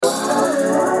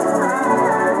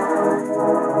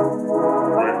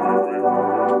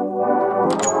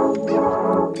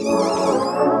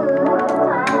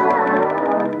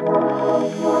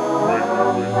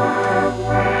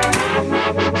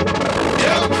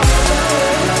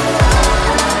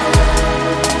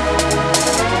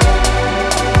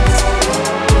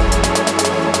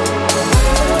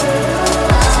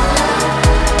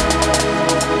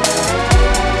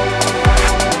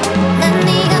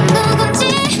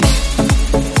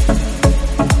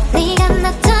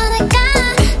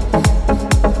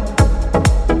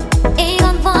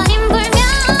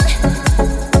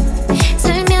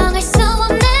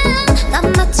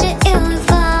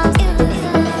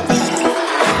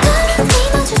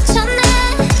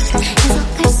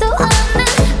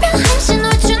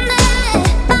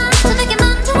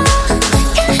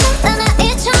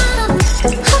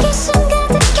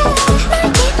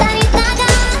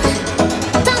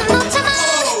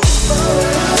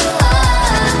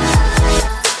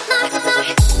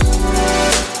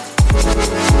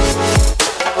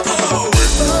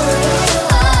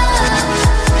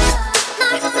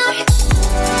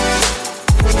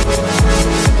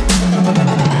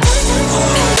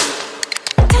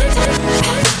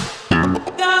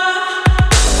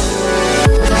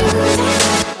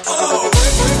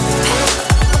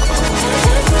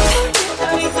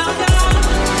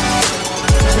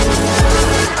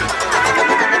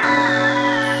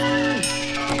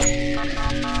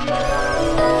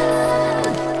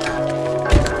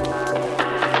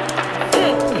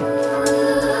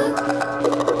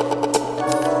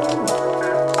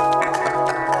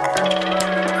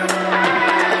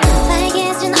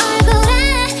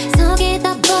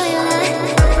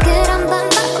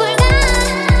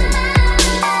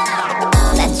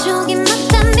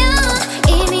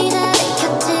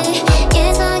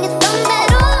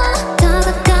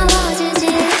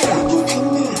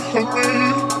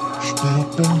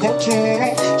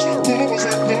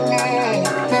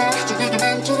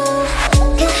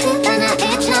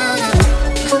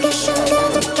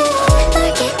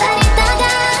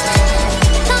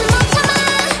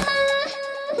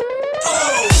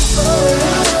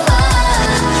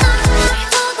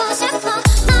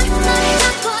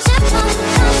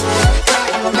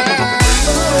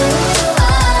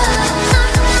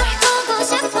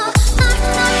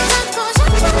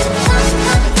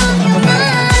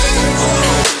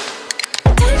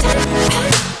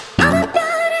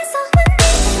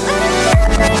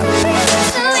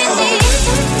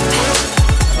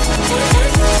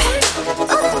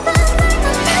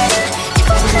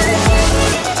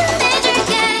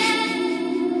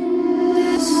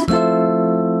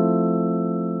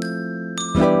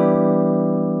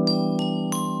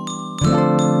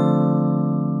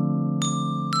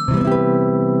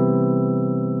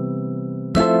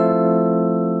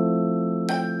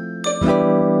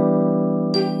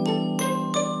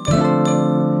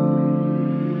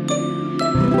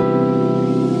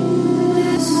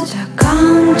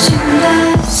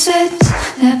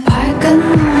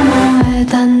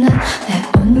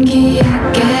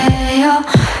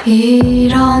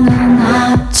일어난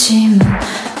아침은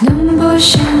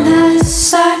눈부신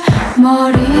햇살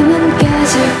머리는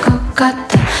깨질 것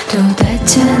같아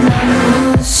도대체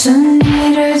난 무슨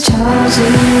일을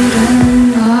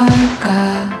저지른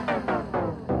걸까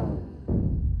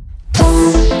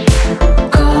Don't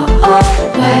go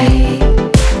away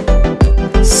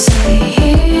Stay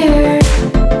here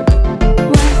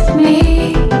with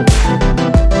me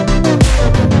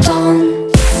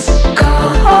Don't go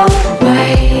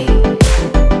away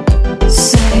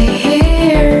Stay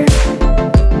here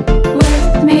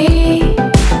with me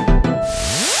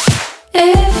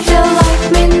If you like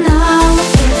me now,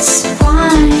 it's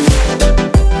fine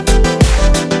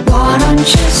Why don't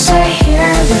you stay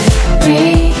here with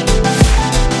me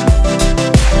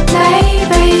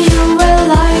Maybe you will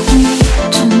like me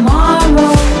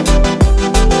tomorrow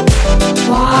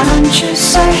Why don't you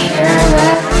stay here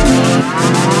with me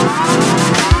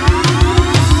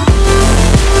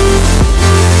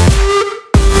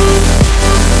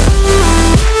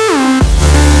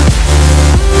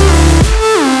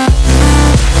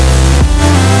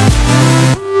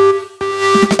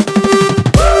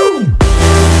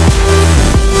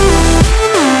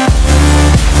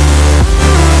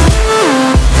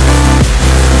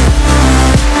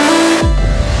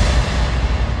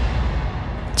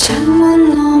창문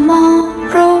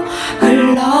너머로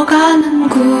흘러가는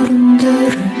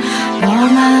구름들을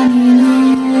멍하니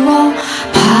누워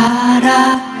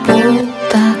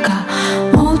바라보다가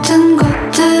모든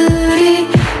것들이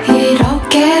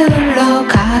이렇게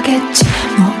흘러가겠지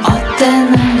뭐 어때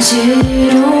난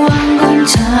지루한 건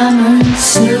참을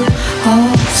수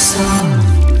없어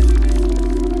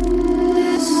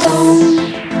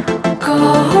Don't go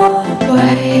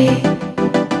away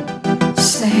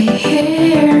Stay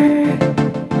here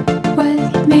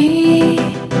with me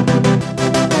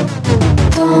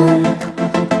Don't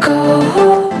go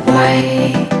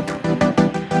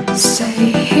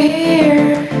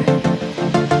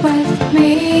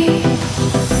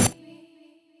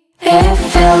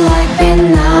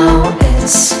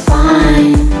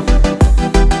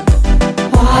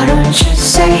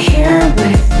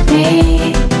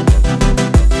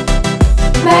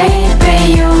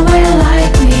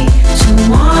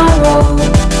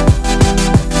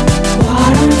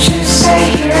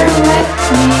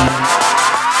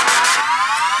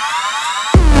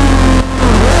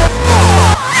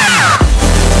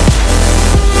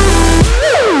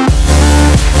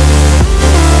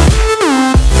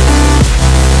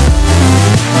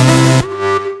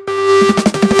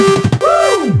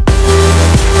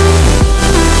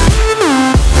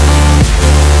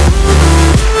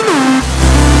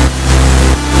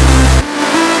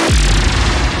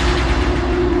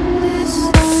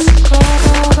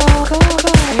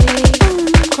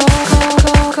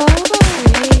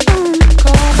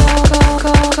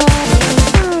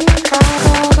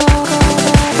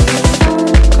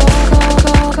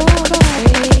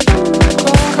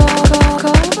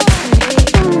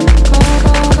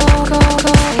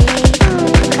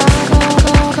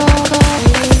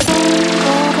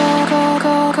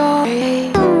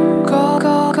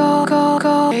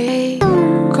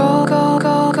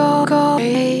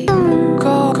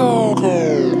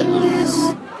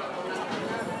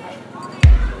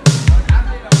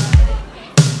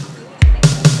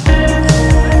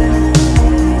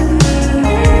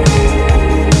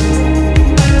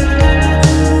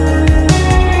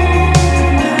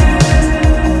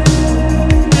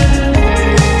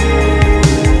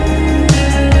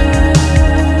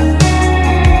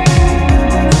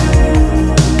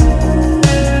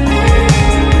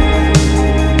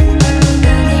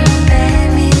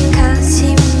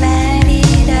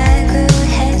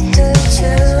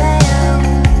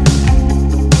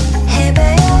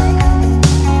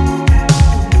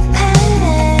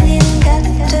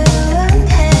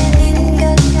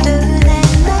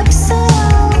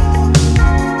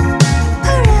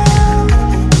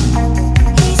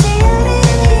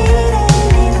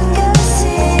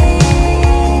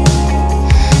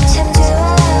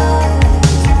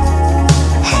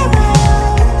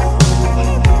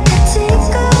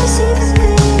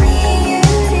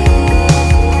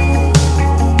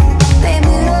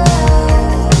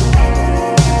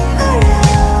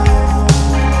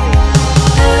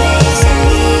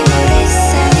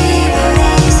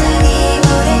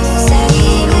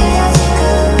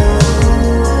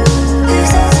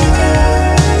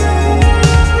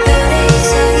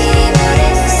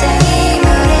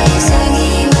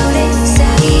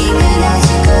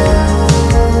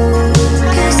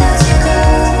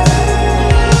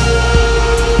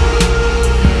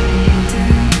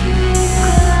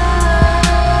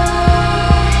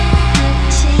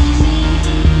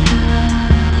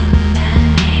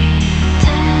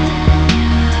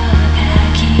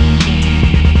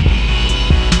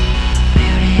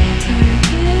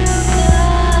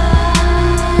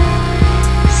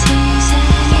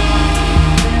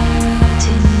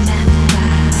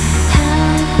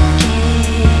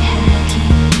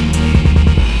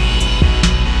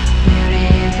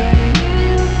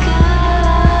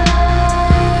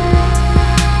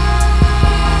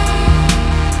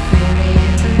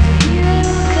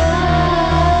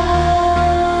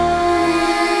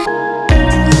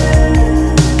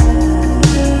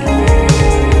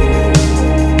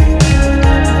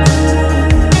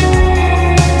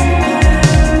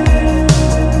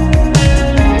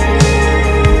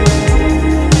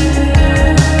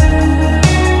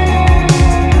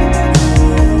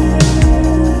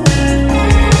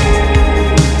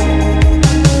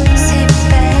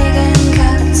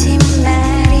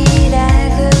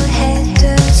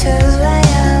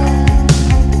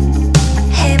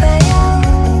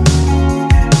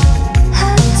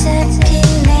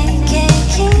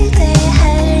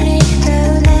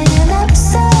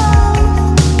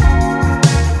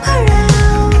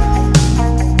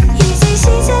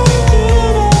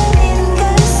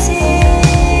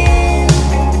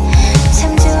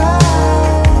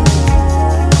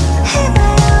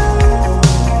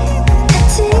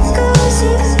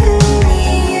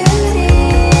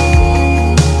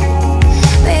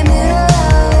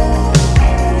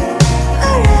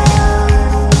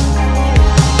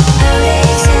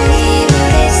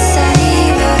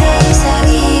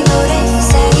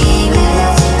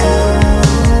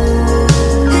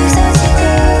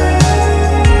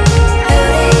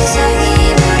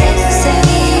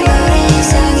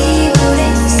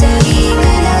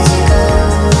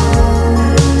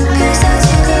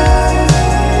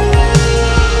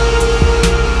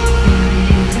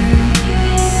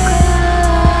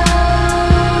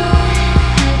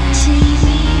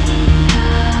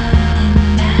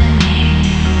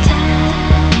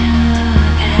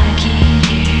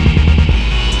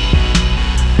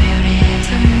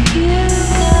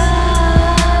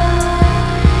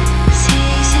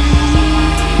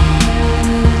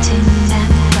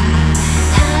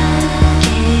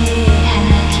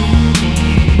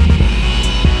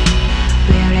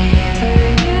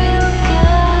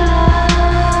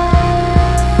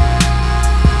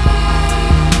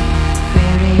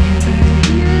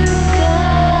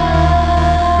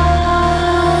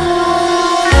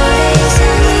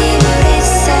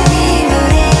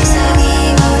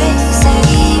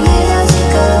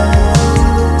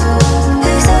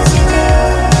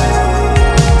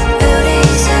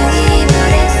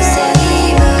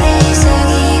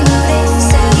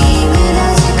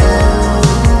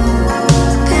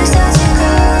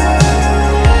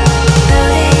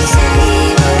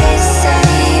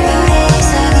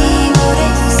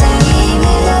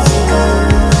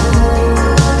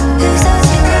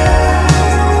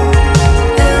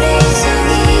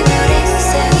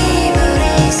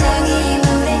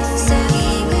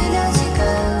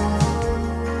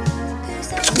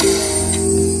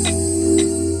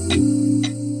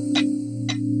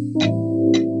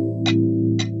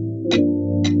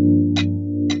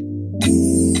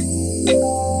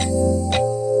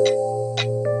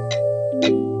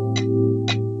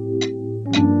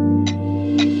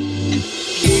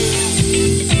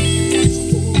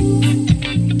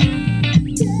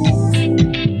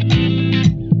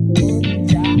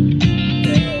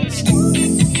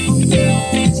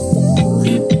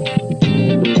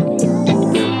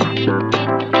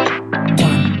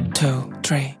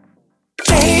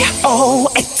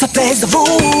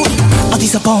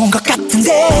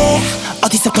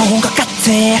본 것 같아.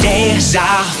 Deja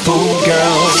vu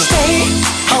girl. Stay,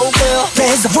 oh girl.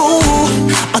 There's a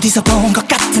rule. 어디서 본 것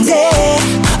같은데.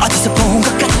 어디서 본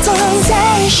것 같던데.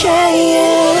 Yeah.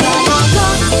 La la la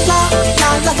la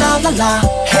la la la la.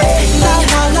 Hey, la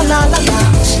la la la la la.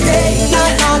 Stay, la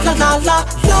la la la la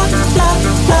la la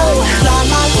la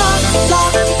la la la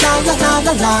la la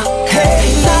la la. Hey,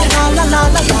 la la la la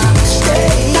la la. Stay,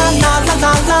 la la la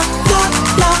la la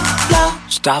la la.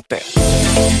 Stop it.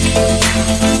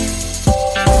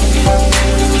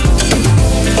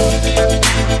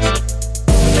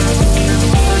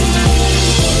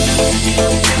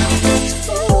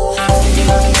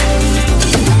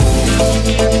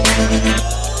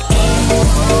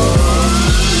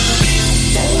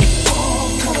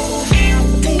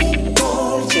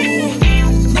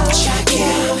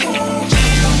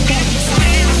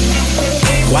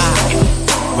 Wow.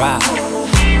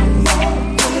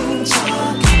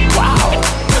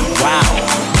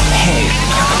 Hey,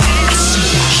 I see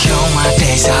ya. You're my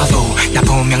deja vu. 나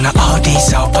분명 너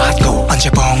어디서 봤고 언제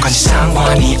본 건지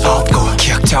상관이 없고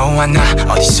기억도 안 나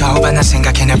어디서 봤나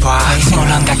생각해내봐.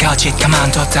 물론 다 거짓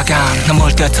가만뒀다가 너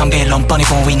물듯한 빌런 뻔히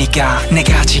보이니까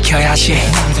내가 지켜야지.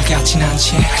 남들같진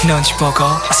않지 눈치 보고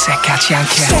어색하지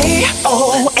않게. Say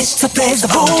oh it's a deja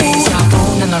vu. deja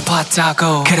vu. 난 널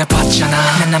봤다고 그래 봤잖아.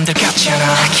 난 남들 같지 않아.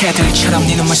 걔들처럼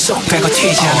네 눈물 쏙 빼고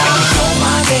튀잖아. You're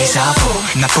my deja vu.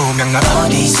 나 분명 널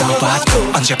어디서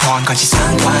봤고 언제 본 건지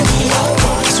상관이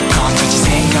없고 계속 건전지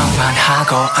생각만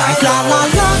하고 I go La la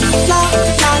la la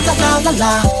la la la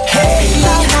la. Hey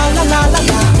la la la la la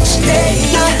la.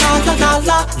 Stay la la la la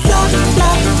la la la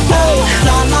la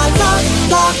la la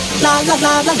la la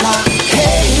la la la.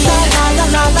 Hey la la la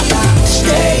la la la.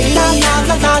 Stay la la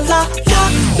la la la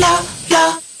la la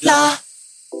la.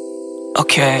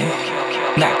 Okay.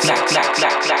 Next.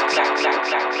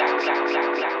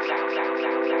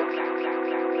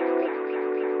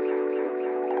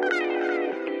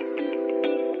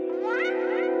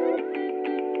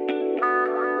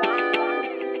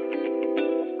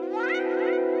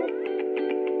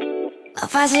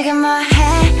 오빠 지금 뭐해?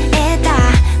 이따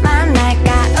만날까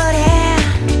우리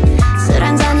술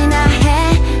한잔이나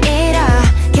해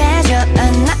이렇게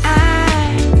좋은 날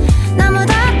너무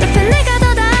답답해 내가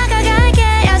더 다가갈게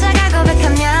여자가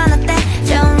고백하면 어때?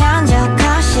 좋으면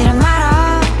좋고 싫으면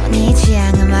말어 네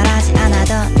취향은 말하지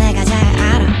않아도 내가 잘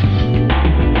알아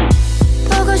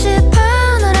보고 싶어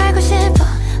널 알고 싶어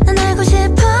난 알고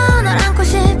싶어 널 안고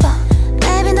싶어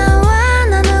Baby 너와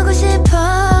나누고 싶어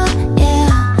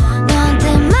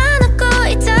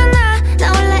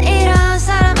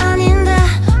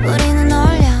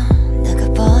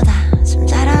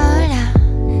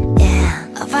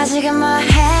지금 뭐해?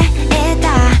 이따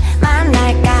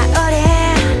만날까 우리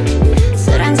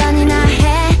술 한잔이나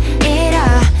해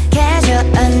이렇게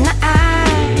좋은 날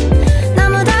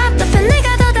너무 답답해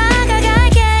내가 더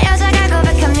다가갈게 여자가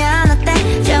고백하면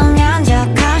어때? 좋으면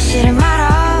좋고 싫으면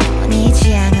말어 네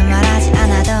취향은 말하지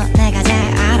않아도 내가 잘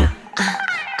알아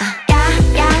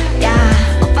야야야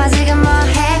오빠 지금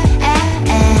뭐해?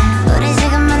 우리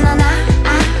지금 만나나?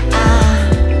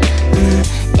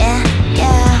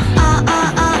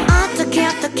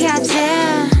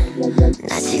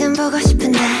 나 지금 보고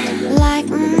싶은데 Like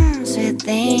sweet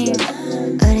thing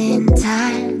우린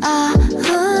잘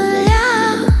어울려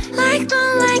Like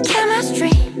moonlight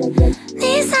chemistry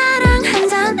네 사랑 한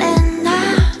잔에 나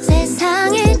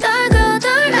세상이 돌고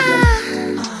돌아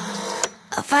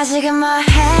오빠 지금 뭐해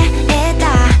이따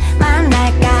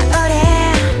만날까 우리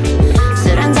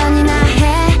술 한잔이나 해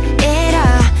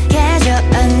이렇게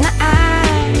좋은 날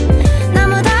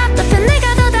너무 답답해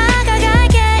내가 더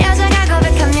다가갈게 여자가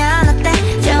고백하면 어때?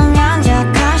 좋으면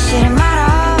좋고 싫으면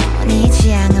말어 네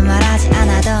취향은 말하지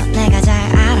않아도 내가 잘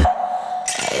알아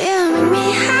You make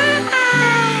me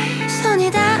high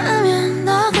손이 닿으면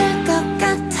녹을 것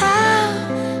같아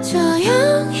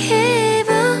조용히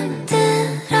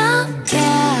부드럽게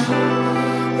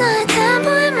너의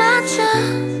템포에 맞춰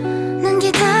난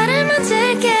기타를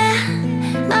만질게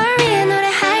널 위해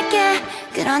노래할게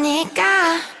그러니까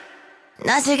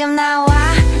너 지금 나와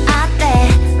어때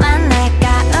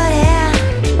만날까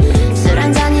우리 술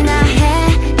한잔이나 해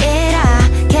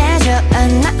이렇게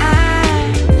좋은 날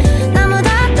너무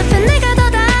답답해 내가 더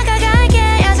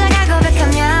다가갈게 여자가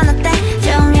고백하면 어때?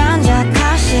 좋으면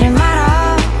좋고 싫으면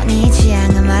말어 네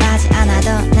취향은 말하지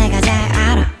않아도 내가 잘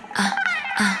알아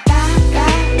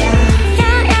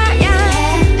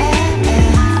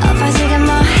오빠 지금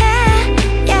뭐해?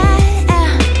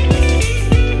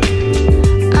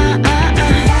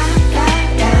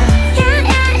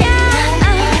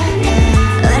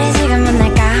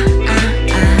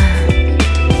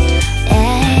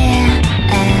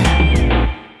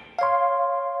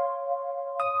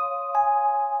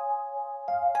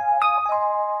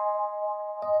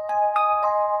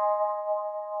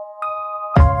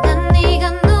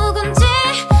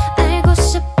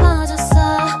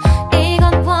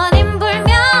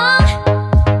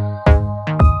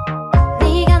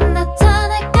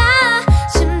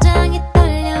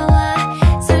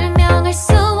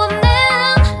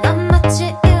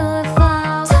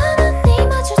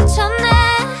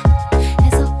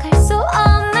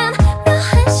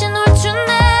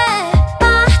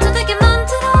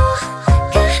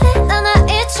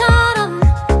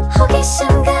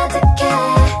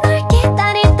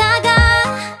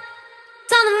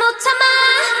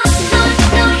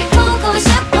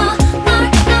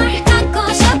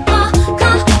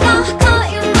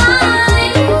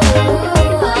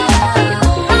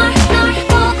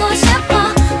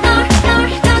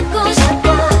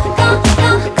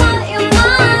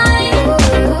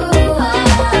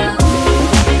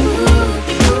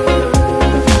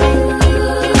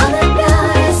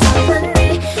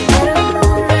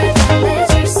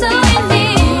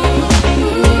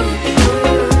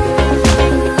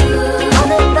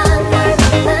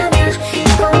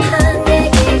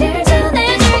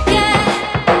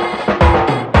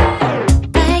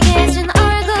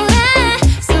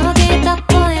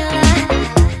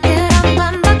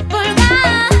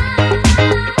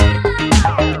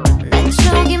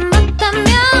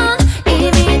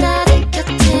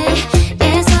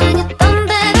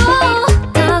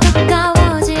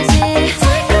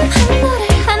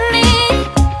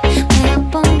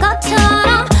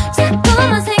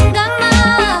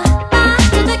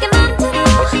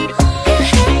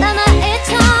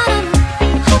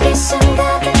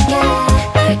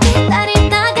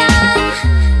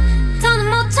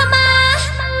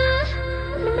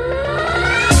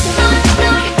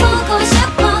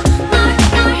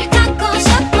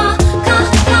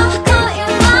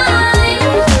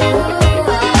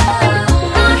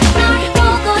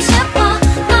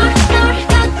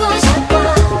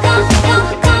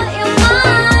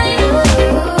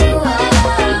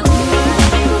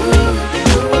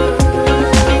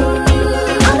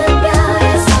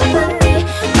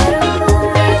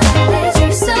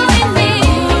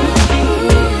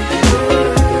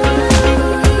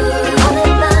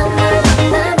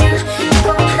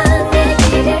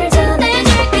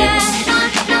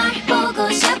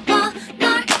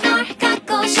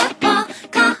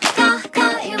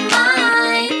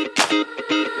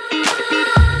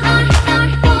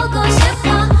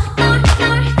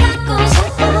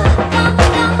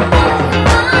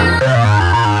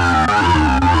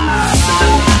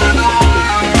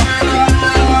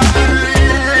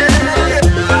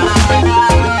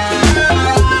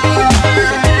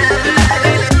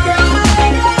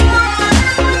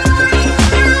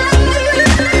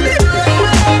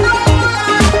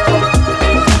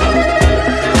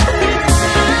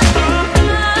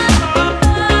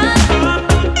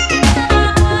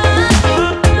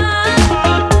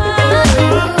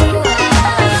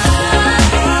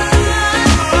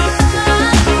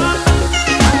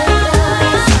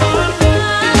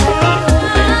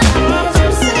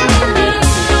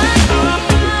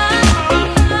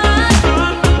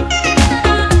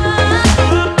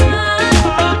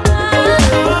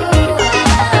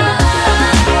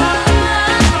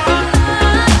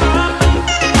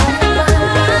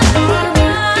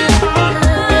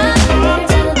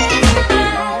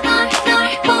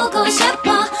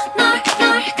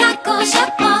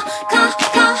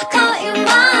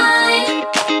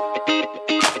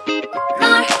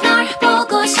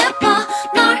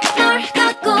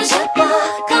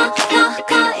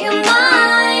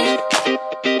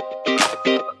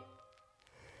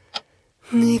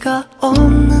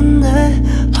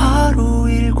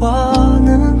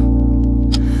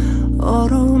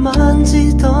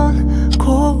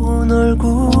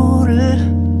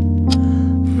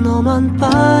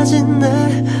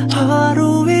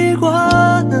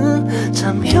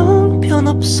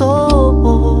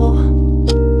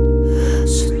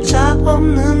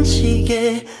 없는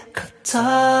시계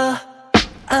같아.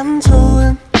 안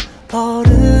좋은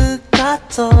버릇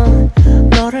같던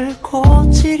너를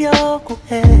고치려고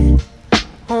해.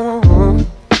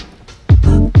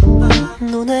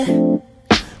 눈에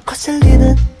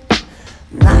거슬리는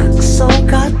낙서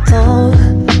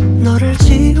같던 너를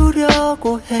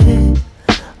지우려고 해.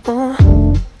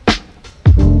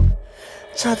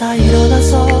 자다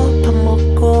일어나서 밥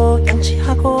먹고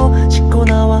양치하고 씻고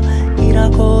나와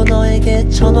일하고 너에게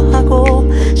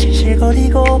전화하고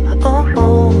실실거리고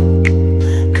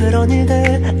그런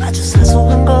일들 아주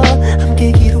사소한 것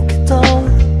함께 기록했던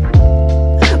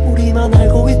우리만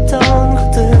알고 있던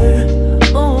것들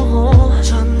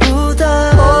전부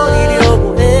다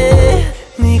버리려고 해.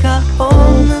 네가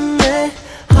없는 내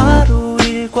하루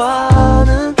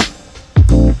일과는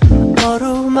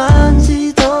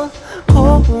어루만지던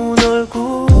고운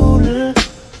얼굴을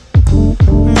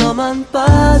너만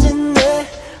빠진 내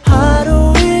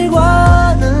하루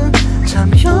일과는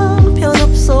참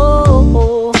형편없어.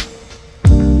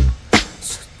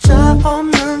 숫자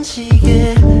없는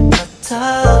시계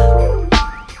같아.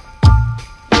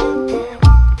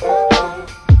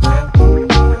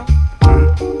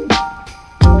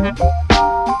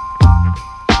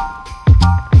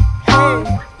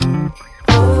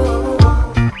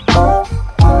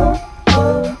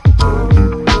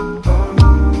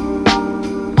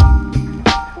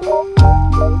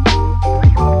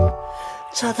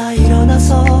 자다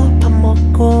일어나서 밥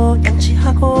먹고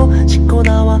양치하고 씻고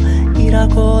나와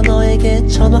일하고 너에게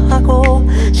전화하고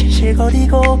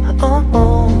실실거리고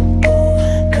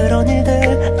그런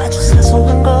일들 아주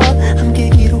사소한 것 함께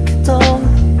기록했던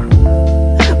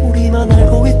우리만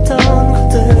알고 있던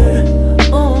것들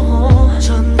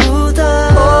전부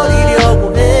다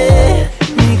버리려고 해.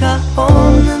 네가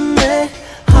없는 내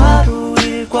하루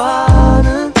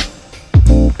일과는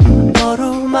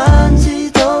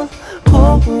어루만지던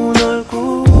고운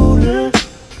얼굴을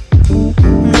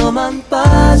너만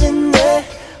빠진 내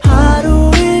하루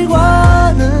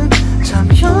일과는 참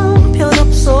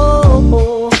형편없어.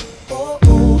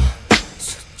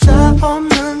 숫자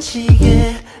없는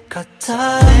시계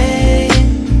같아.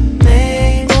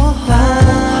 매일매일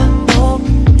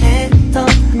반복했던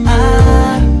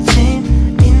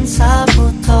아침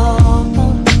인사부터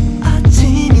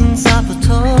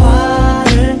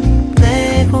화를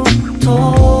내고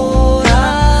돌아줘도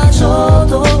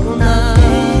난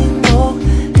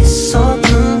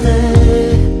행복했었는데.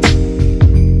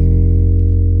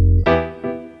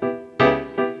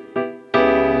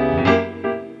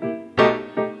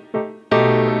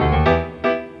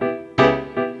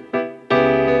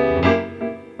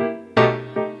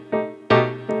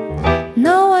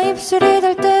 너와 입술이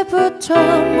닿을 때부터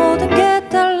모든 게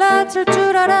달라질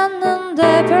줄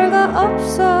알았는데 별거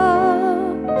없어.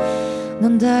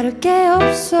 넌 다를 게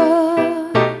없어.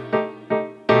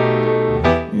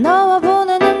 너와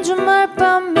보내는 주말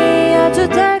밤이 아주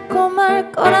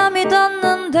달콤할 거라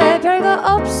믿었는데 별거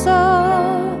없어.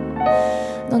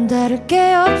 넌 다를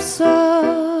게 없어.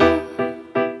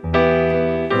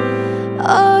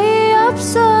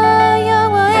 어이없어.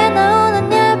 영화에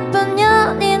나오는 예쁜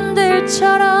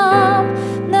연인들처럼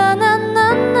나는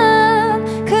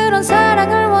그런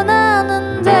사랑을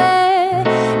원하는데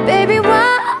Baby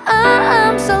why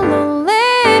I'm so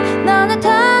lonely. 나는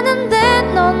타는데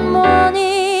넌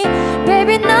뭐니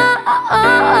Baby 너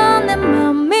내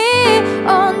맘이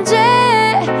언제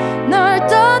널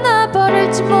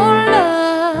떠나버릴지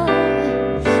몰라.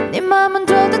 네 맘은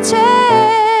도대체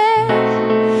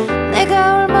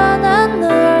내가 얼마나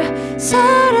널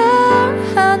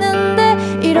사랑하는데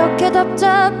이렇게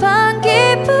답답한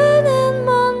기분은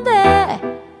뭔데.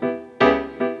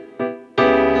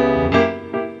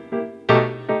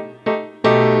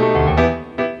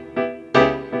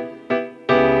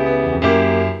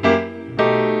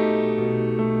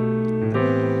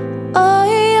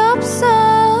 어이없어.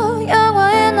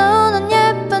 영화에 나오는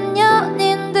예쁜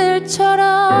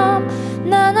연인들처럼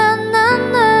나는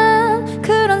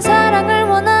그런 사랑을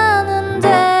원하는데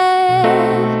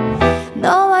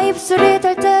너와 입술이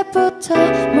닿을 때부터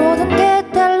모든 게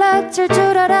달라질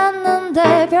줄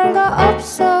알았는데 별거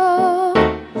없어.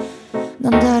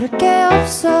 넌 다를 게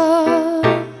없어.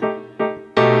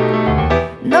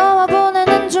 너와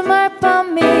보내는 주말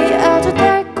밤이 아주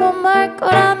달콤할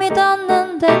거라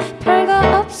믿었는데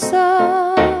별거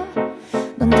없어.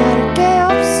 넌 다를 게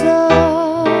없어.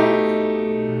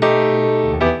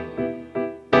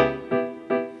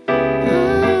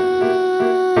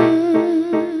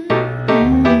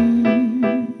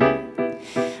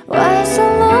 Why so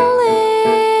lonely?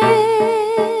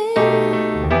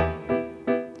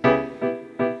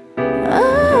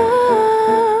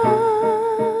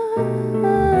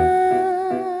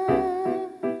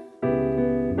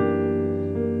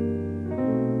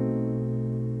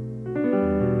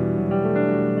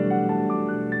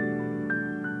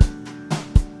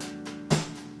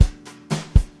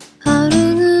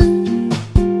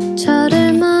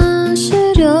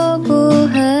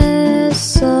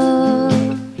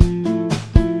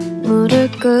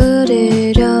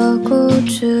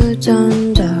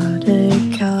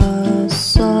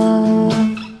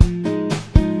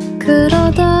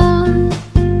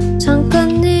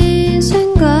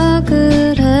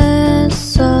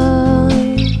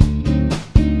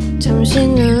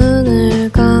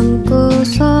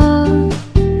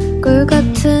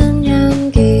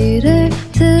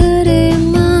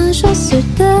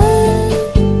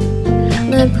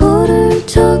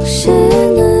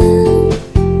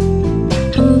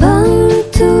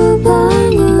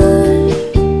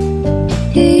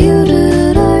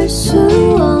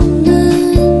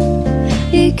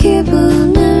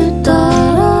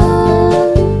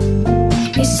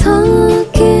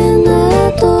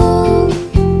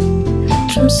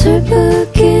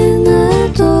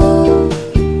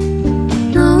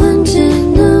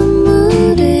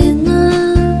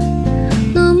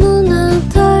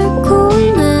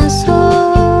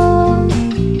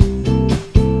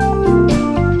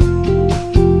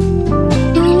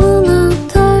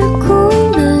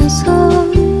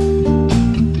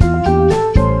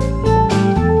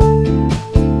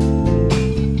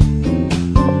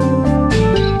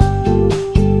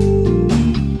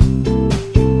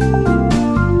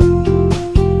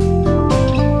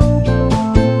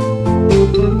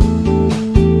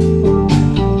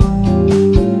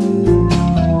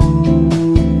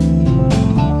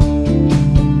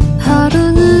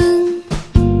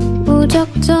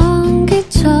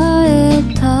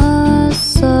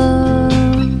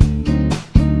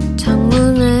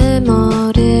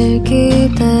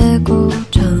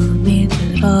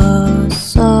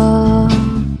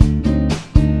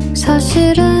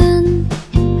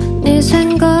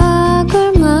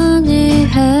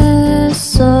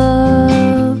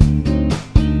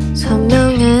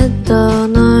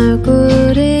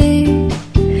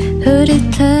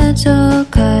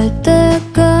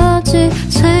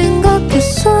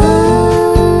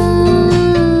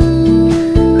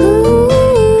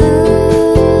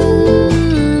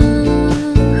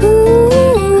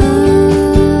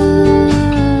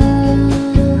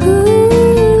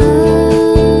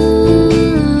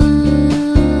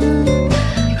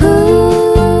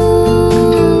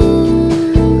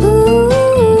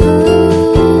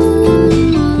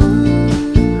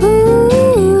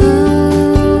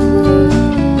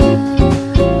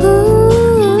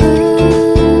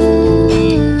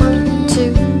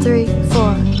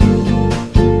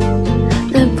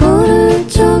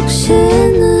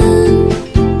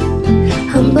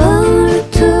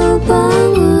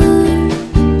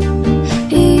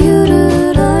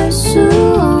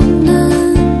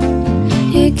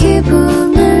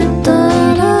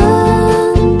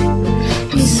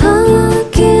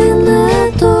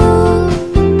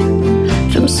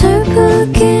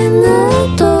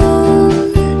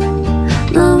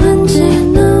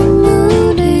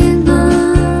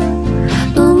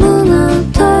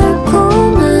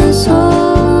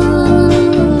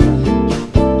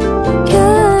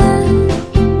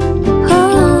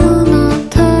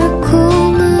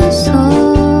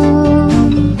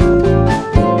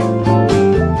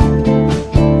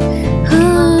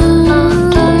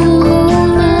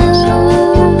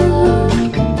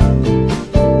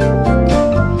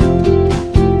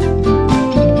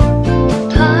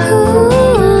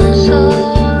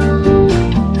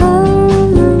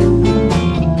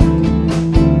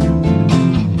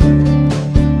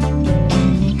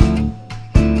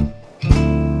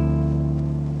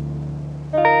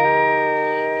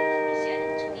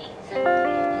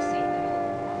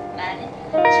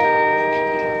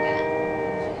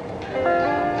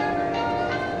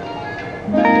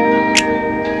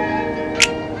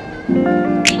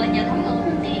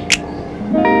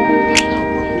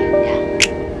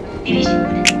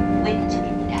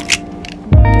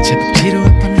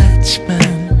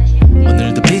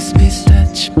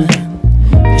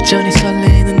 여전히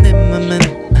설레는 내 맘은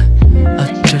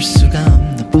어쩔 수가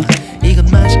없나 봐.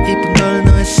 이것마저 이쁜 걸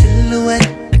너의 silhouette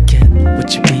again.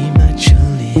 Would you be my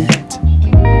Juliet?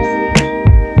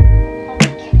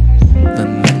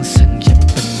 넌 항상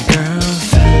예쁜 girl.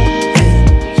 Fell in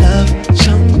love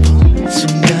처음 본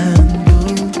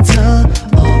순간부터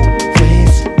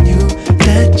always knew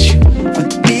that you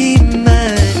would be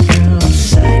my girl.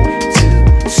 Side to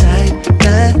side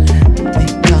나란히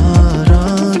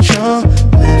걸어줘.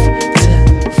 Left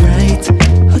and right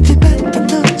어디 봐도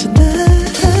너잖아.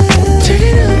 Turn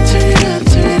it up, turn it up,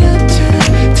 turn it up, turn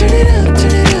it up,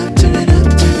 turn it up, turn it up,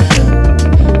 turn it up.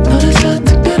 너라서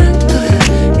특별한 거야.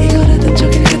 이거라도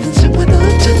저길 가든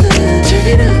상관없잖아. Turn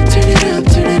it up, turn it up,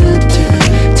 turn it up,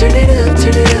 turn it up,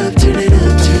 turn it up, turn it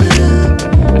up, turn it up.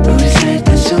 우리 사이 뗄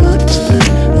수 없잖아.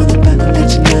 오늘 밤은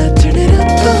같이 나 Turn it up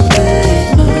all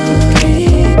night.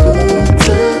 머리부터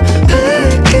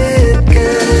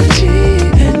발끝까지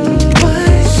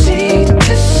NYC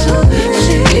됐어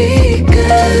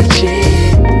시리까지.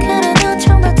 그래 너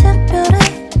정말 특별해.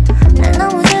 날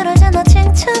너무 잘 알잖아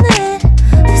칭찬해.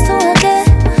 소소하게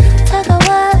다가와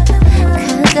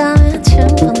그다음에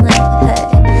충분해.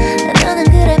 너는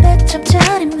그래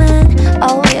 100점짜리만.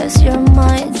 Oh yes you're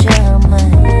my German.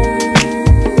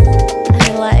 I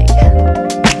like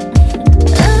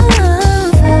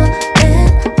fell in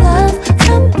love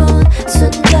처음 본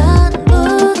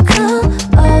순간부터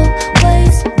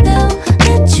always knew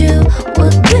that you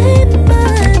would be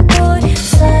my boy.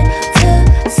 Side to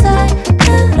side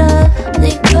나란히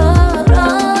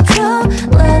걸어줘.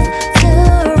 Left to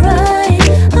right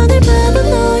어딜 봐도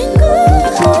너인 걸.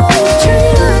 Turn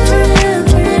it up, turn it up,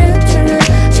 turn it up,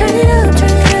 turn it up, turn it up,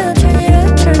 turn it up, turn it up,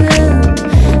 turn it up.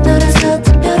 너라서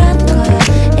특별한 거야.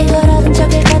 이거라든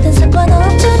저길 가든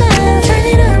상관없잖아. Turn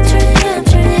it up, turn it up,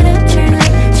 turn it up, turn it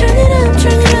up, turn it up,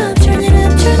 turn it up, turn it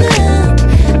up, turn it up.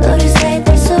 우리 사이 뗄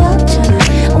수 없잖아.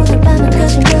 오늘 밤은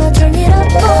가지마. Turn it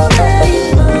up all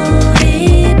night.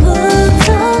 머리부터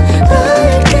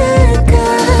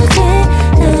발끝까지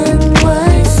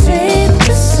NYC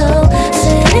to Seoul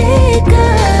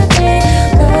City까지.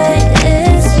 Night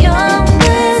is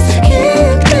youngless.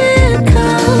 Keep it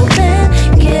coming.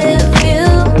 Give you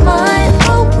my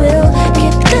whole will.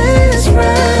 Keep this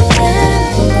rockin'.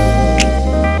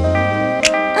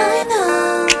 I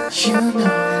know. You know.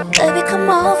 Baby come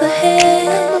over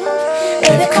here.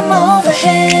 Baby come over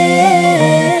here.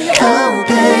 Oh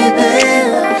baby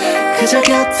그저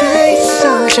곁에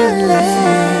있어줄래.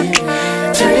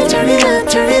 Turn it, turn it up,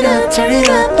 turn it up, turn it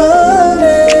up all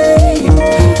night.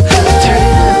 Turn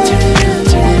it up, turn it up,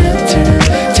 turn it up, turn it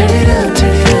up, turn it up,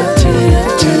 turn it up,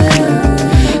 turn it up.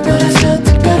 너라서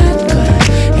특별한 거야.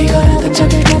 이거라도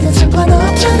저길 가든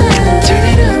상관없잖아. Turn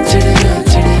it up, turn it up,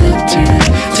 turn it up,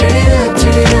 turn it up,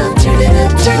 turn it up, turn it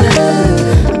up, turn it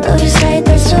up. 우리 사이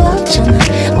뗄 수 없잖아.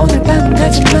 오늘 밤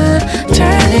가지마.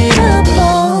 Turn it up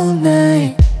all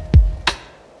night.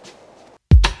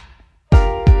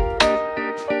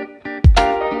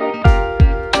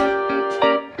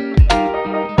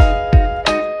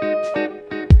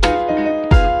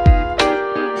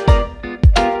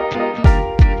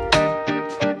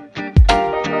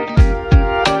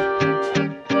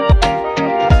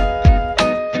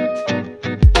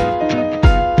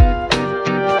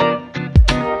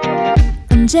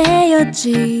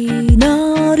 언제였지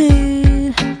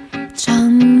너를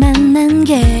처음 만난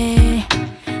게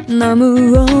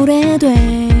너무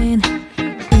오래된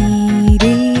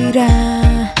일이라.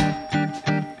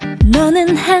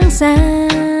 너는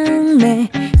항상 내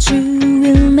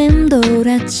주위를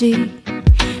맴돌았지.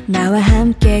 나와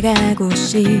함께 가고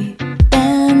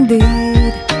싶단 듯.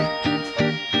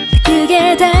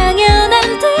 그게 당연한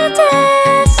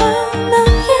듯해서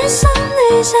너의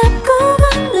손을 잡고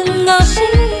걷는 것이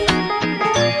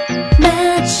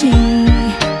마치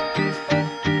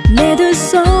내 두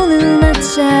손을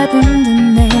맞잡은 듯.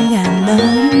 내가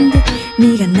너인 듯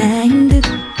네가 나인 듯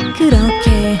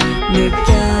그렇게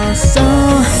느꼈어.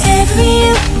 Every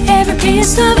you, every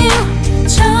piece of you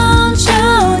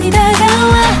천천히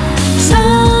다가와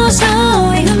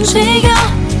서서히 움직여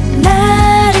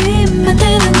나를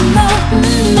만드는 너.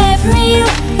 Every you,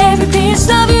 every piece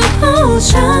of you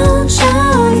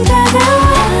천천히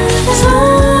다가와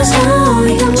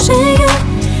서서히 움직여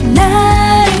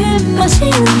나를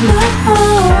마시는 너.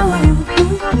 Every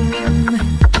piece of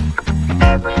you.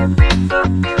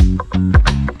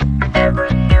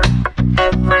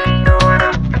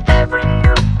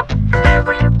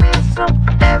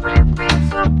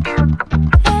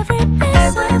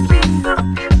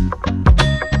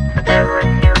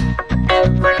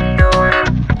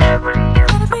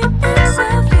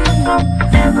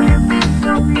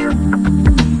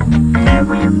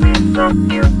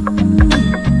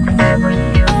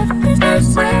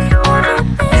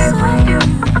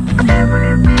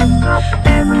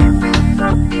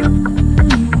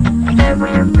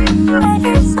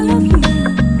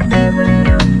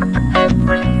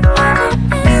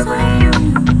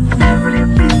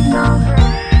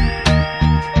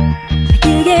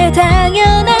 그게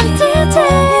당연한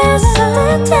듯해서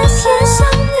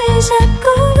세상을 자꾸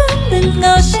흔든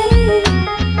것이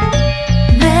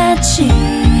마치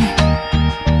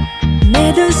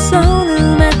내 두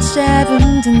손을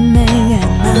맞잡은 듯 내가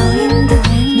너인 듯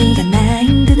네가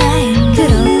나인 듯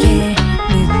그렇게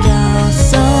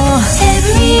느꼈어.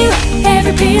 Every you,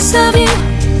 every piece of you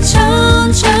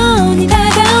천천히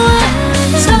다가와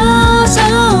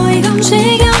서서히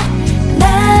움직여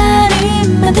나를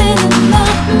만드는 너.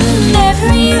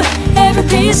 Every you, every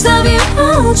piece of you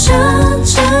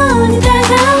천천히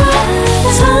다가와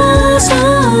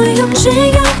서서히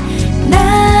움직여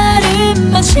나를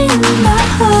망치는 너.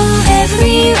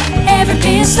 Every you, every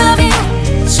piece of you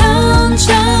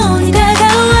천천히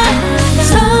다가와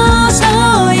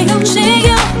서서히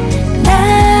움직여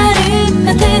나를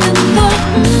만드는 너.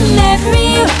 Every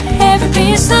you, every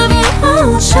piece of you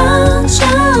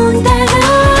천천히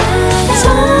다가와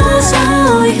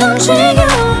서서히 움직여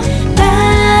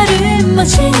나를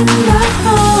망치는 너.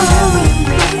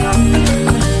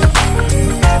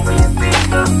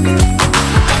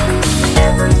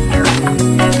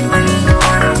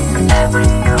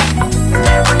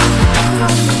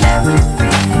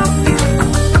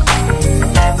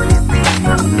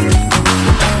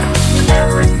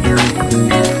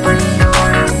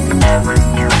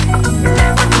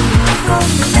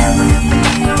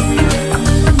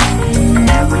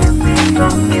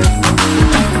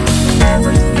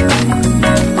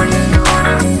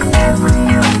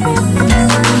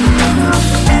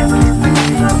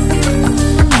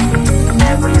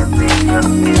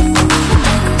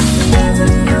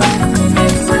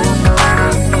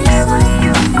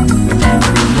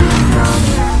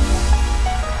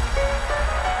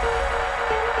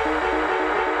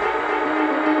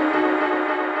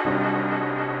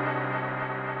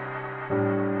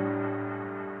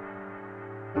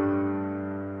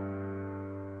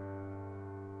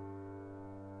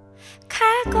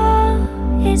 가고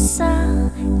있어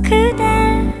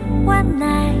그대와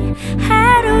나의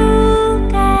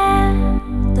하루가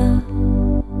또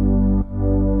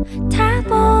다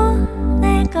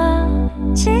보내고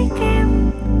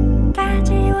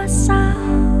지금까지 왔어.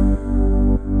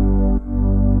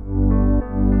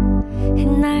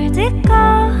 널 듣고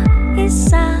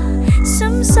있어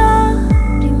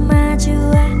숨소리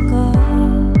마주하고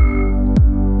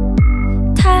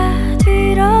다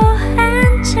뒤로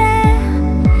한 채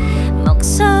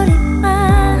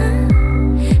목소리만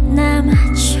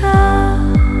남아줘.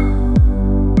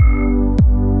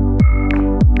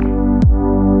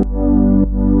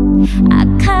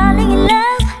 I'm calling in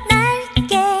love 날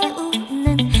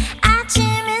깨우는 아침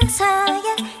인사에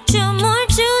춤을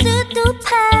추듯 두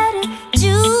팔을 쭉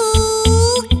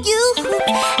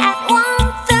at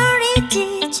 1:30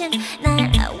 지친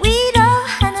날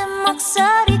위로하는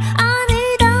목소리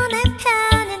오늘도 내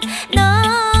편은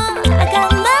너가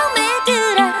맘에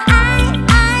들어. I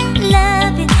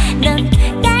love it 넌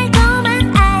달콤한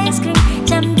아이스크림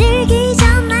잠들기 전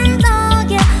날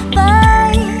녹여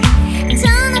boy.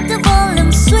 Turn up the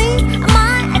volume sweet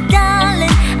my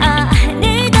darling.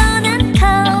 오늘도 난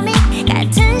call me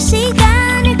같은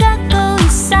시간을 걷고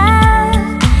있어.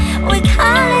 We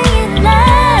calling it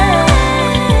love.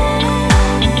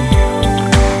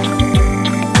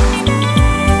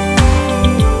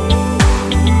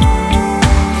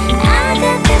 I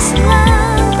got this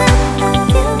love,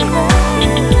 love you, love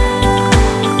you.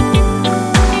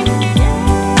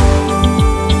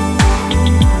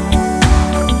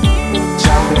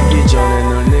 잠들기 전에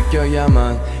널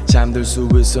느껴야만 잠들 수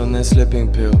있어 내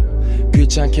슬리핑 필.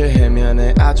 귀찮게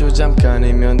헤매네 아주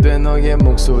잠깐이면 돼 너의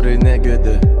목소리를 내게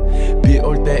돼. 비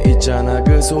올 때 있잖아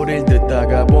그 소리를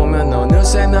듣다가 보면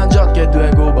어느새 난 젖게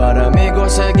되고 바람이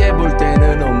거세게 불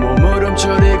때는 온몸을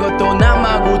움츠리고 또 난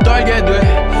마구 떨게 돼.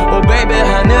 Oh baby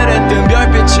하늘에 뜬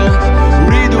별빛은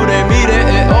우리 둘의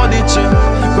미래에 어디쯤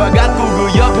과 같고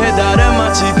그 옆에 달은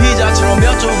마치 피자처럼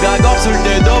몇 조각 없을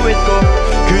때도 있고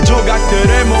그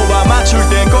조각들을 모아 맞출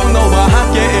땐 꼭 너와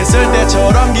함께 있을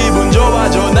때처럼 기분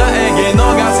좋아져. 나에게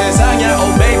너가 세상이야.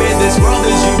 Oh baby this world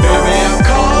is you baby I'm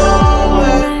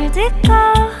calling. 널 듣고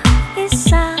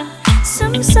있어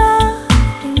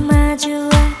숨소리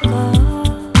마주하고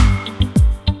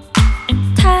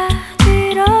다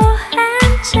뒤로 한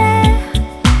채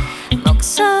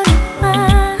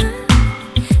목소리만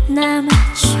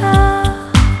남아줘.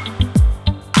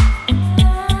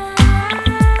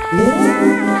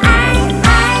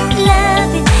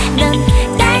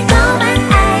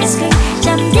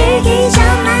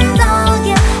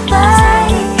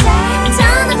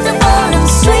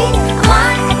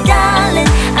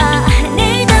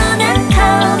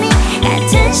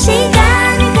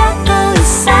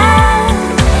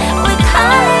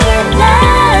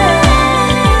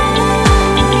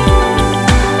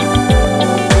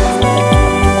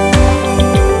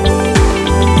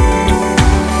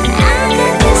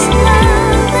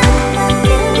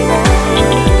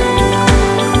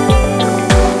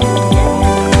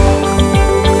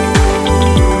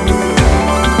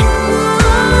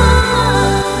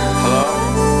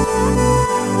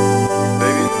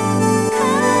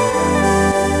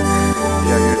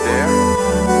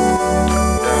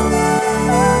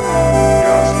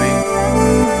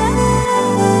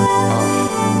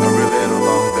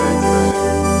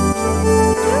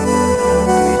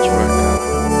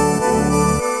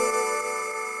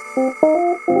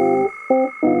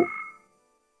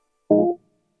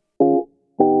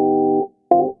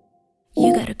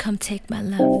 take my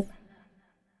love.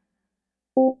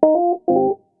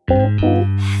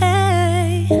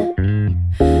 Hey,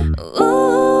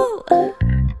 ooh.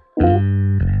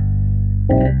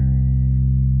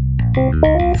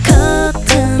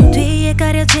 커튼 뒤에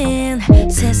가려진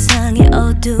세상의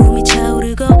어둠이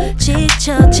차오르고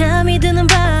지쳐 잠이 드는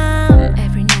밤.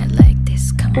 Every night like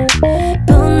this, come on.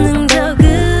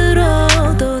 본능적으로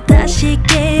또 다시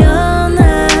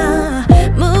깨어나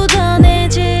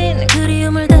묻어내진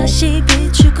그리움을 다시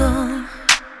비추고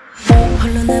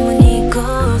홀로 남은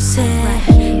이곳에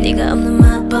네가 없는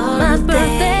my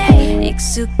birthday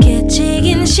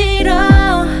익숙해지긴 싫어.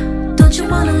 Don't you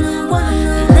wanna know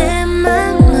내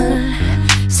맘을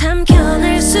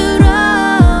삼켜낼수록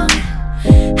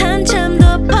한참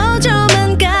더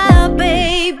퍼져만 가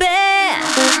baby.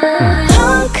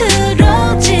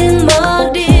 헝클어진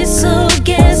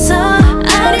머릿속에서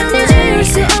아련히 지울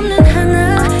수 없는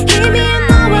하나 희미한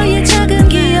너와의 작은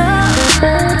기억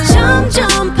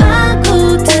점점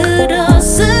파고들었으려도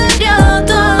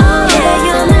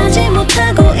헤어나지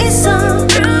못하고 있어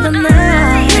through the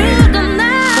night.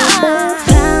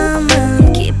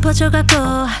 밤은 깊어져가고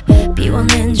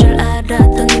비워낸 줄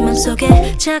알았던 네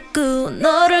맘속에 자꾸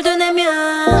너를 되뇌며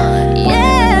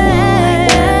yeah.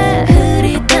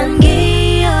 흐릿한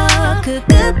기억 그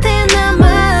끝에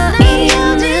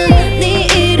남아있는 네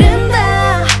이름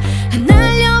다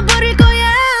흩날려버릴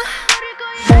거야.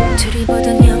 둘이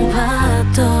보던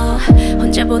영화도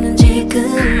혼자 보는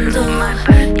지금도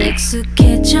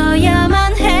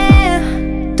익숙해져야만 해.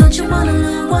 Don't you wanna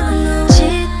know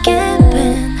짙게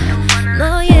뺀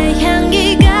너의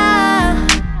향기가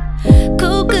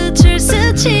코끝을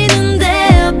스치는데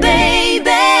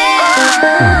baby.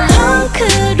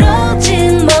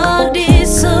 헝클어진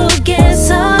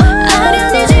머릿속에서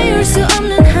아련히 지울 수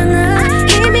없는 하나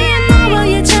희미한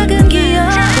너와의 작은 기억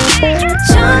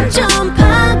점점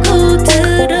파고들었으려도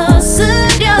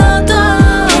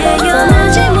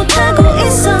헤어나지 못하고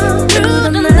있어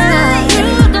through the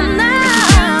night.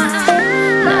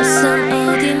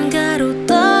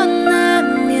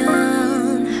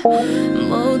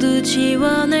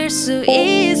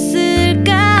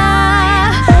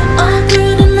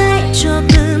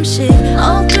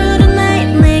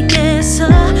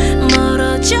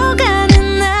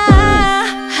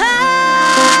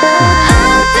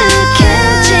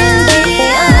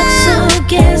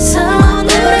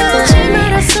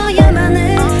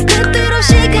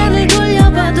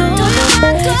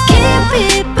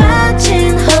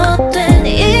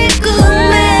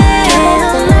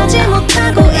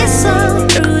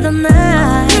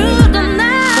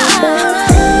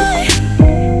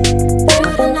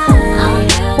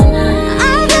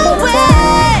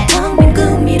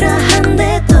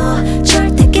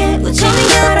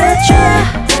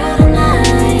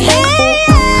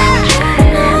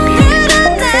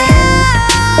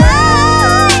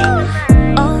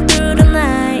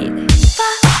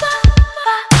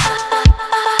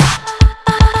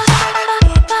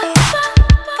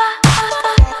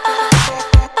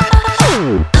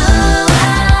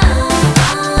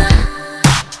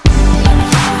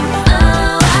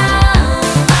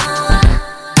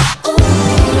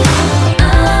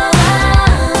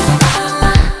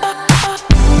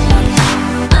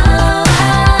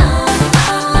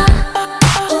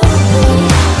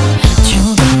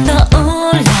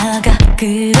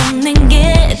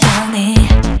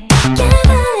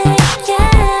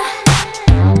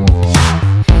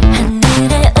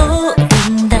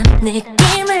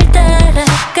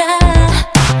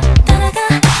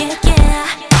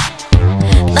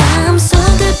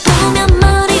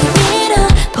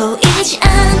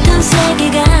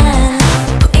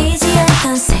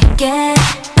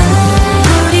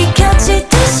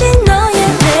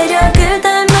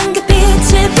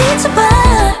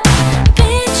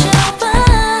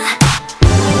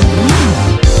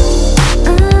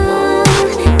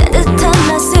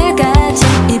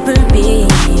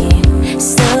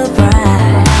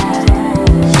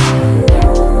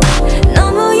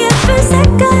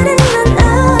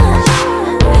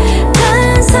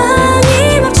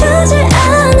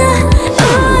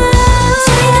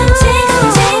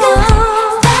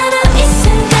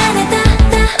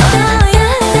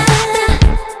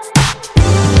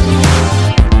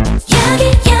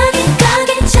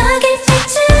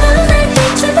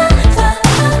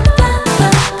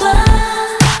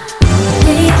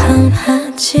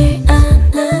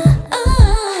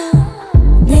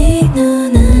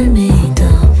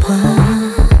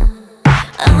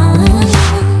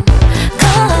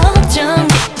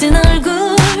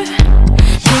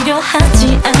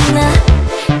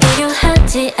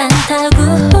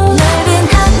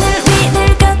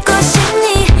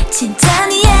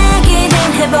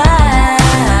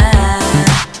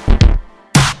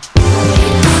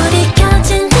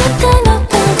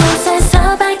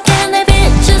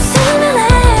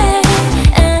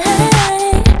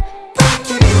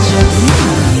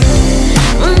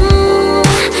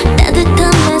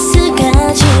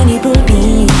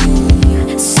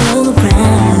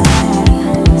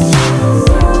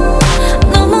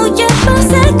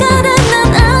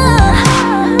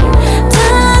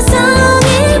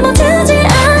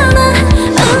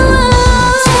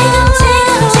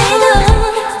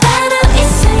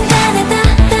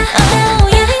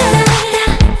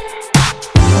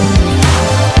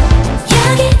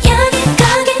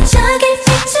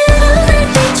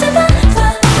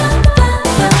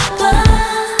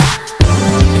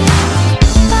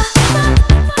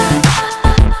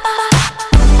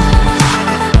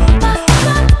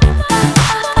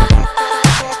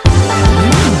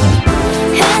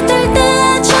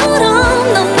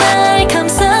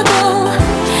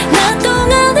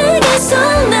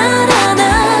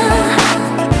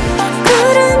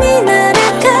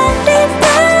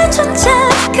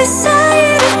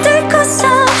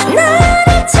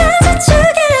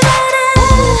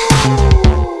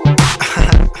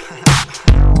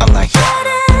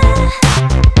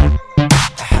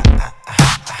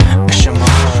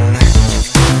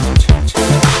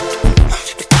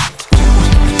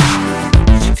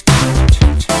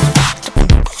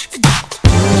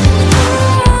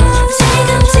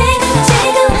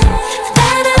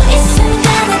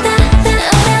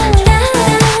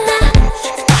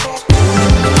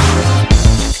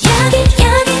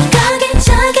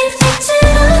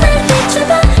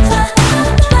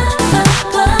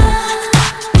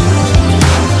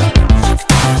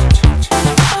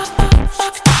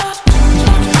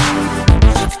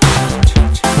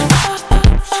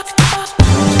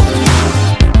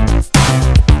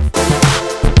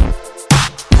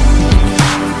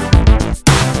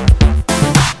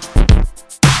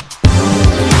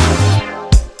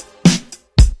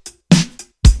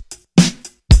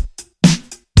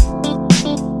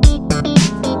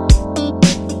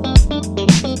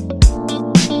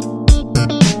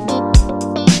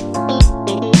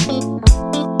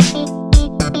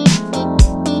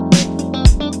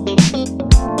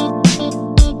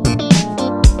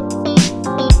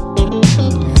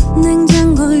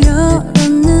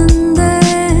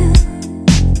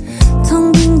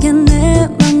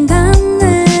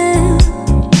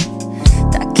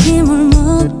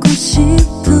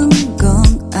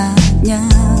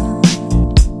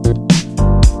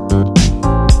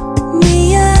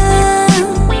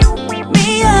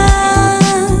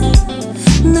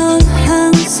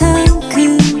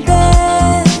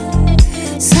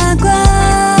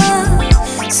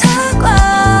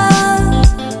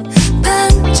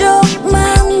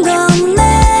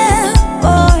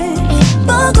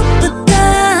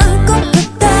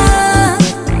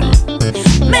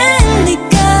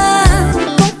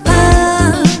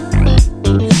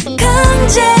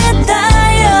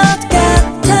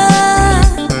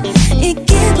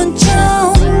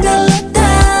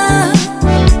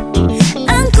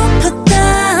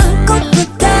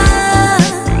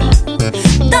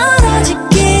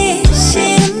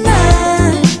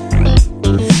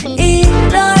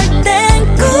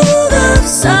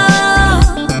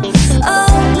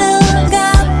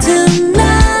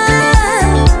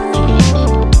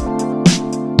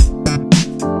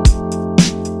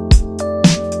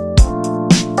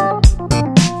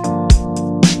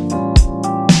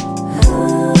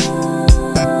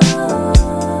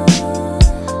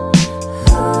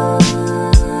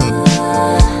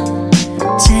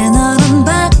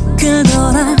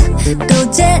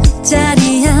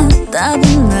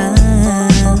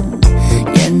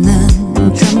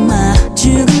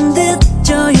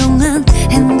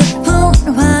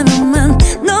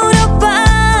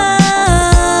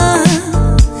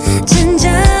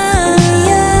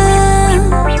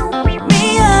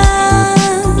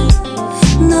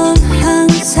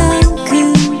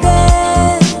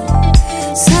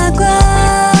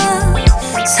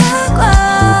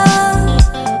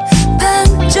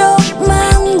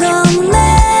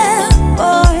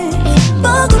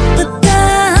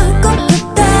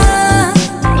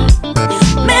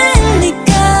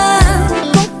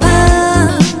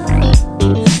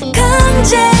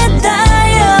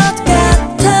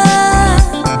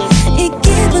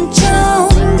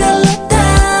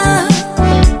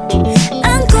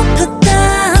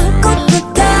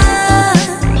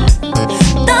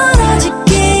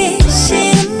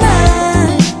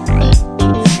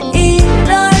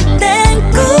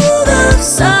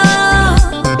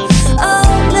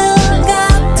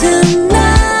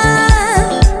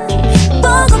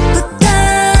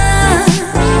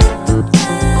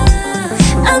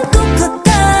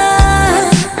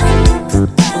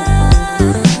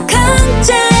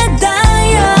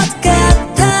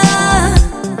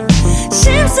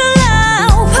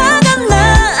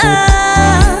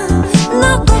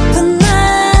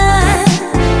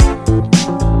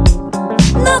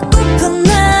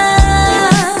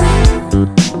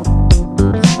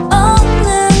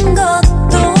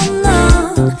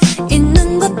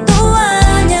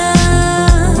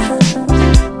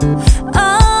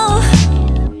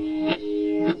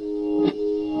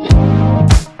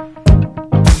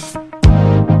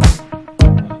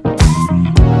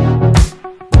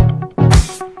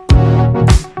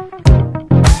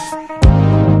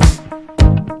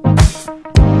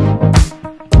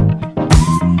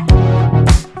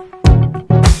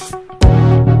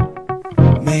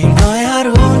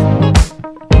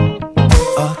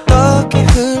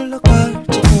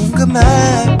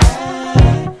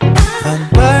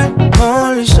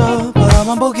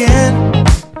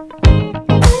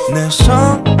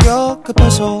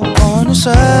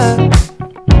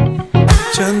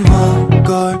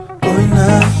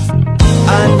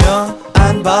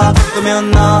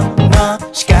 보면 너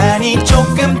시간이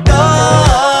조금 더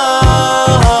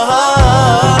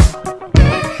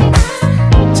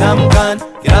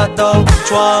잠깐이라도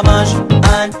좋아 마주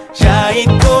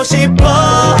앉아있고 싶어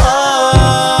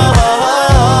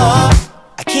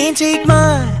I can't take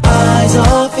my eyes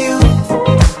off you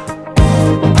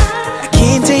I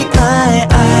can't take my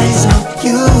eyes off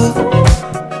you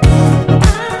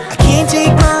I can't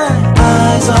take my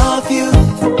eyes off you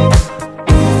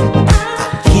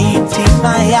I can't take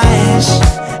my eyes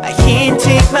I can't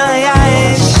take my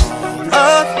eyes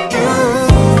off you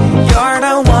You're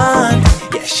the one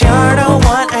Yes, you're the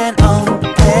one and only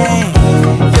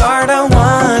You're the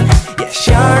one Yes,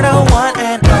 you're the one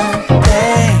and only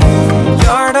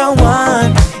You're the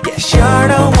one Yes, you're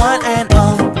the one and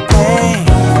only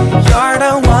You're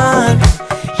the one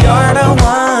You're the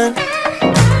one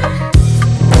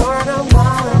You're the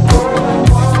one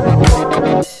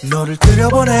너를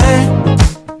들여보내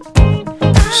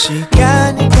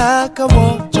시간이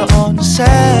가까워져 어느새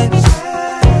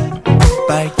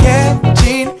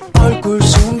빨개진 얼굴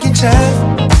숨긴 채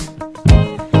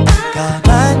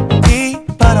가만히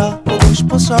바라보고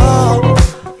싶어서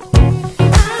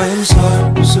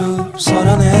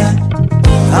왼설수설하네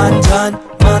한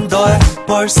잔만 더 해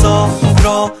벌써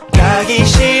들어가기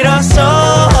싫었어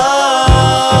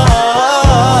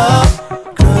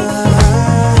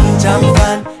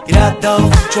잠깐이라도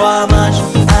좋아 마주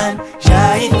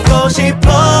앉아있고 싶어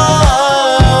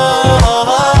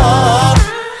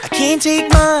I can't take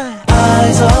my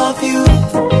eyes off you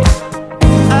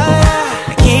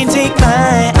I can't take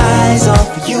my eyes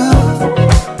off you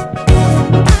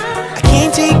I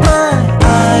can't take my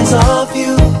eyes off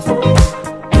you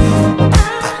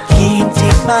I can't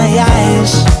take my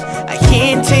eyes I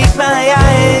can't take my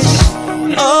eyes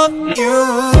off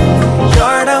you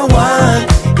You're the one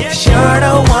Yes, you're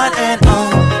the one and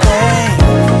only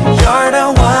You're the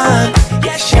one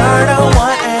Yes, you're the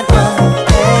one and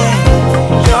only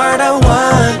You're the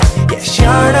one Yes,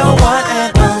 you're the one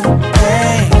and only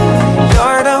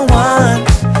You're the one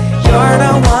You're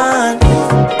the one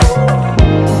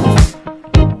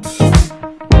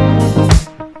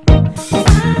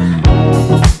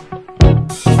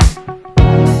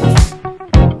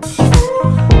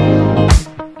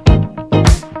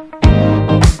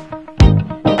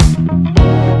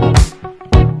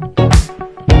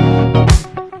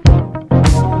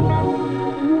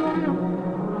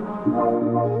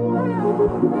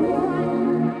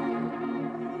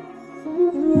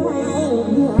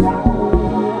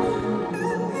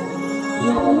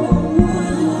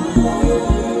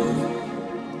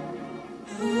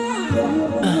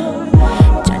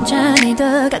천천히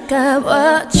더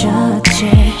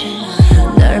가까워졌지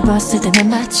널 봤을 때 난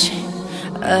마치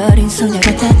어린 소녀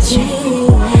같았지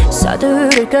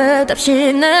서두를 것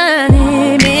없이 난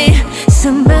이미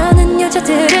수많은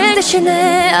여자들을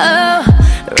대신해 Oh,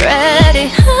 ready,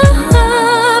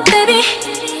 oh, baby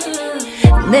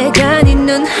내가 네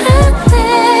눈하늘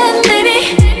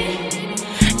baby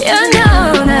You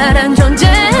know 나란 존재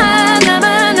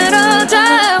하나만으로도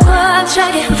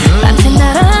확실하게 밤새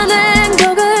나라는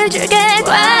곡을 줄게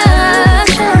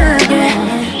과하게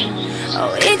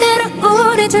이대로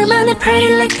우리 둘만의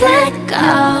pretty like black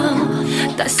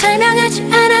gold 더 설명하지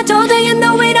않아도 돼 You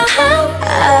know we know how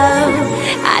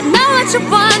I know what you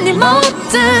want 네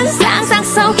모든 상상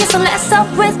속에서 Let's up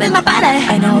with me my body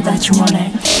I know that you want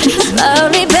it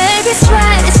Slowly baby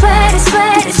sweaty sweaty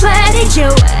sweaty sweaty you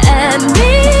and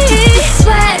me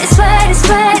Sweaty sweaty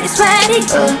sweaty sweaty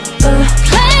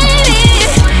play me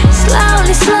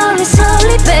Slowly slowly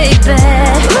slowly baby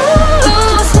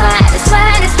Ooh sweaty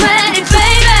sweaty sweaty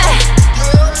baby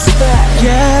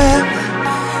Yeah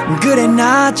그래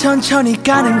나 천천히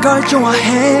가는 걸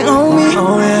좋아해 Oh me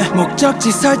oh, yeah.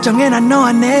 목적지 설정해 난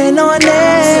너와 내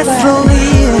Slowly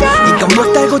이건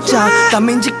막 달고짜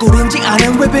땀인지 꿀인지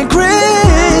아는 whipping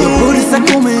cream 우리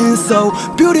쌍꺼맨 so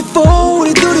beautiful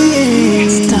우리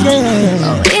둘이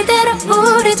yeah. 이대로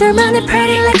우리 둘만의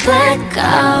pretty like black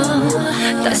gold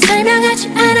더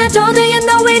설명하지 않아도 돼 You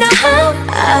know we know how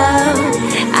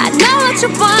I know what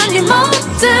you want 네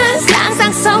모든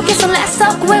상상 속에서 Let's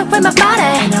up with my body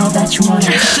I know that you want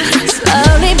it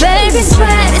Slowly baby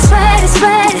sweaty sweaty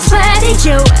sweaty sweaty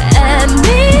you and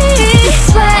me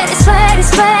Sweaty sweaty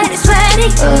sweaty sweaty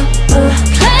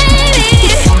play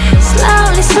me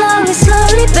Slowly slowly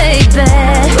slowly baby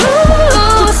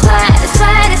Ooh sweaty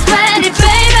sweaty sweaty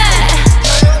baby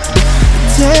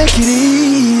Take it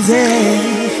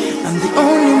easy I'm the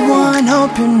only one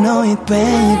hope you know it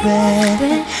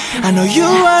baby I know you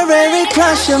already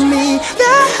crush on me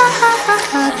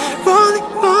Rolling,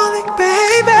 rolling,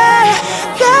 baby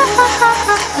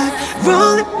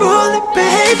roll it,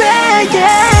 baby,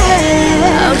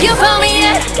 yeah. Oh, you found me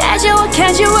at casual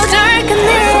darkness,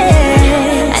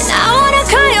 and I wanna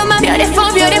call you my beautiful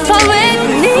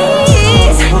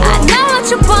witness. I know what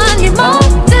you want, you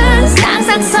모든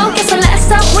상상 속에서 let's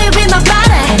stop with my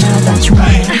body. I know that you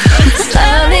want it.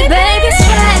 Slowly, baby,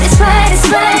 sweat it,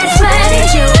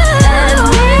 you and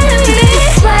me.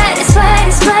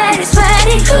 Sweat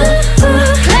it,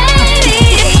 ooh, lady.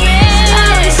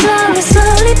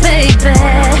 Slowly, baby.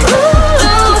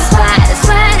 Ooh, sweat it,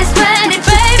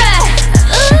 baby.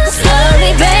 Ooh,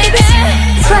 slowly, baby.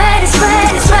 Sweat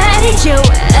it, you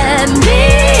and me.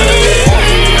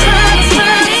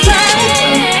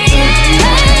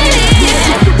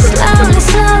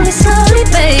 Slowly,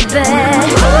 baby.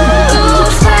 Ooh,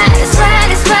 sweat it,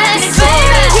 baby.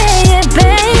 Yeah,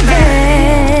 baby.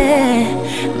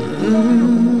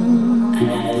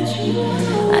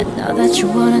 I know that you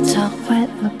wanna talk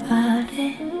with my body.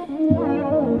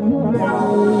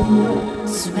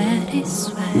 Sweaty.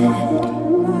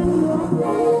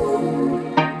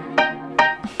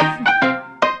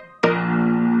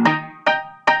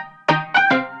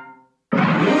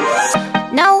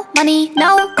 No money,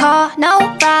 no car, no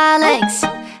Rolex.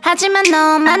 하지만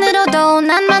너만으로도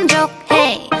난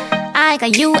만족해. I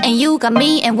got you and you got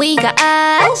me and we got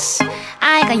us.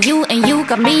 I got you and you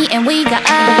got me and we got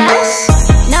us.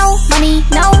 No money,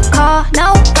 no car,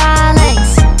 no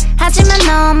Rolex. 하지만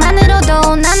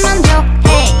너만으로도 난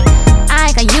만족해.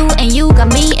 I got you and you got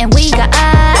me and we got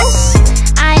us.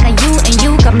 I got you and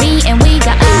you got me and we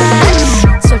got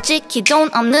us. 솔직히 돈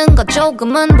없는 거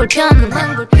조금은 불편.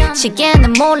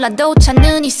 시계는 몰라도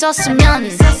차는 있었으면.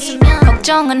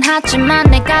 걱정은 하지만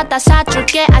내가 다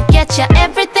사줄게. I get you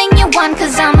everything you want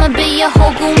cause I'ma be a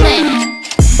호구맨.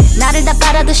 나를 다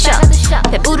빨아드셔.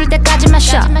 배부를 때까지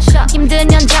마셔.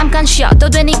 힘들면 잠깐 쉬어도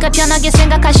되니까 편하게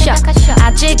생각하셔.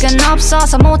 아직은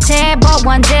없어서 못해 but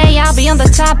one day I'll be on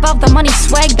the top of the money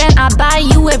swag. Then I'll buy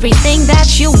you everything that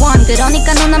you want.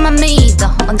 그러니까 누나만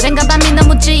믿어. 언젠가 밤이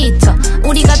너무 짙어.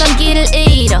 우리 가던 길을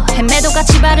잃어. 헤매도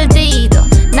같이 발을 디뎌.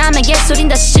 남의 개소린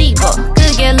다 씹어.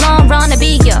 그게 long run의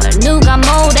비결. 누가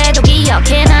뭐래도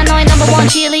기억해. 난 너의 number one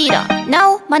cheerleader.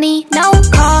 No money, no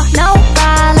car, no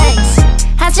Rolex.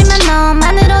 하지만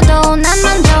너만으로도 난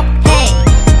만족해.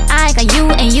 I got you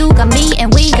and you got me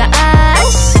and we got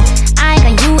us. I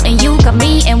got you and you got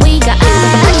me and we got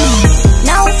us.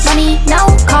 No money, no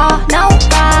car, no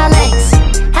Rolex.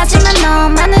 하지만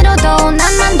너만으로도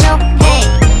난 만족해.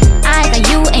 I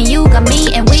got you and you got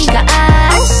me and we got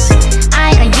us.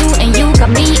 I got you and you got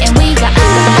me and we got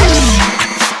us.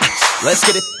 Let's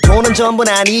get it. 돈은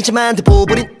전부는 아니지만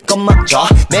대부분인 건 맞죠.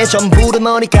 내 전부를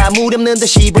머니까 무렵는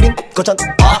듯이 부린 거전.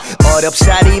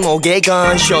 어렵사리 목에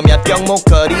건 쇼몇 병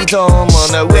목걸이도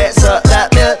뭐날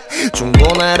위해서라면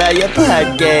중고나라에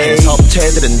팔게.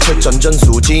 업체들은 철전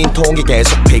전수 진통이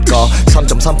계속 피고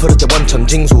 3.3%째 원천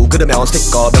징수 그러면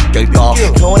스티커 몇 개일 거.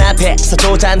 돈 앞에서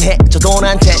조잔해 저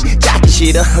돈한테 짝기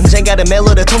싫어. 언젠가는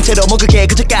멜로를 통째로 먹을게.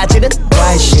 그저까지는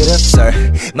Why shit up sir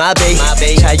my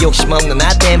babe. 잘 욕심 없는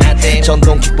아댐.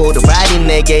 전동 킥보드 riding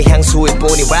내게 향수일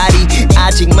뿐이 righty.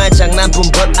 아직 말장난품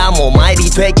but I'm almighty.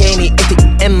 되게니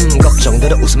ATM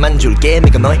걱정들어 웃음만 줄게.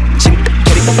 내가 너의 짐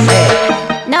캐리.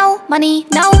 No money,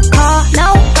 no car,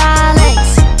 no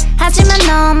Rolex. 하지만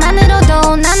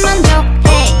너만으로도 난 만족해.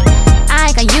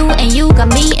 I got you and you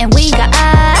got me and we got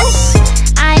us.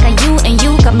 I got you and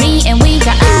you got me and we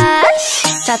got us.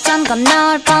 자전거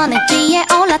넣을 뻔했기에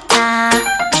올랐다.